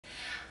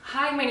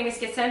Hi, my name is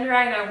Cassandra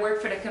and I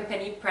work for the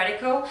company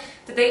Pratico.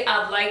 Today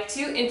I'd like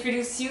to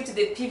introduce you to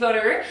the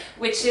Pivotor,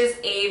 which is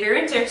a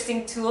very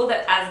interesting tool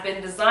that has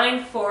been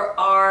designed for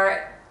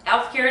our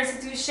healthcare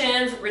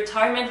institutions,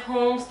 retirement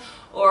homes,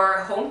 or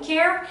home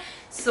care.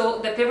 So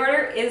the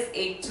Pivotor is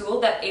a tool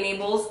that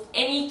enables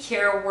any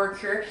care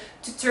worker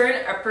to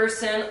turn a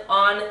person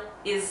on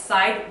his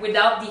side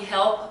without the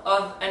help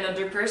of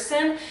another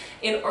person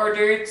in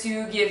order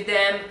to give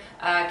them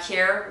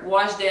care,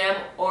 wash them,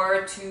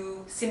 or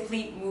to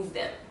simply move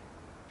them.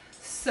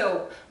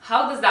 So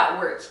how does that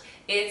work?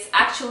 It's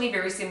actually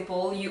very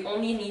simple. You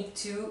only need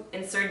to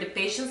insert the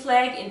patient's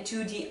leg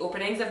into the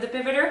openings of the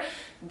pivotor.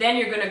 Then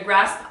you're going to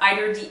grasp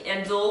either the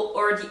handle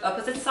or the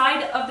opposite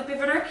side of the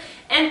pivotor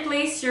and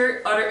place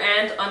your other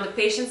hand on the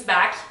patient's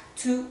back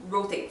to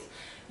rotate.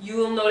 You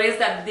will notice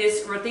that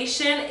this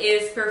rotation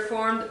is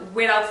performed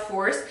without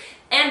force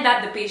and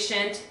that the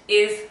patient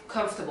is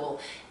comfortable.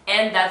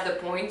 And that's the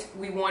point.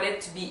 We want it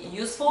to be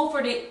useful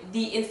for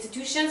the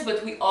institutions,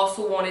 but we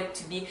also want it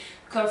to be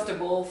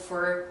comfortable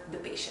for the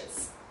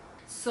patients.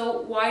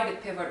 So why the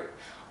Pivotor?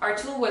 Our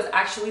tool was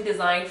actually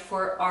designed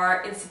for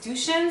our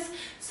institutions,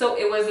 so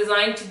it was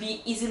designed to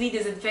be easily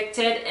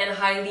disinfected and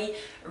highly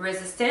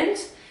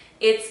resistant.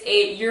 It's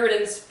a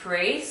urine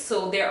spray,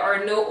 so there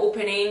are no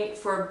opening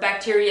for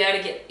bacteria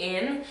to get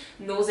in,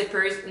 no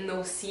zippers,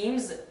 no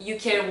seams. You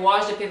can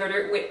wash the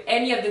Pivotor with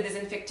any of the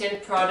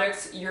disinfectant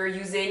products you're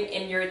using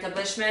in your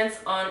establishments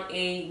on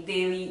a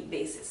daily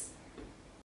basis.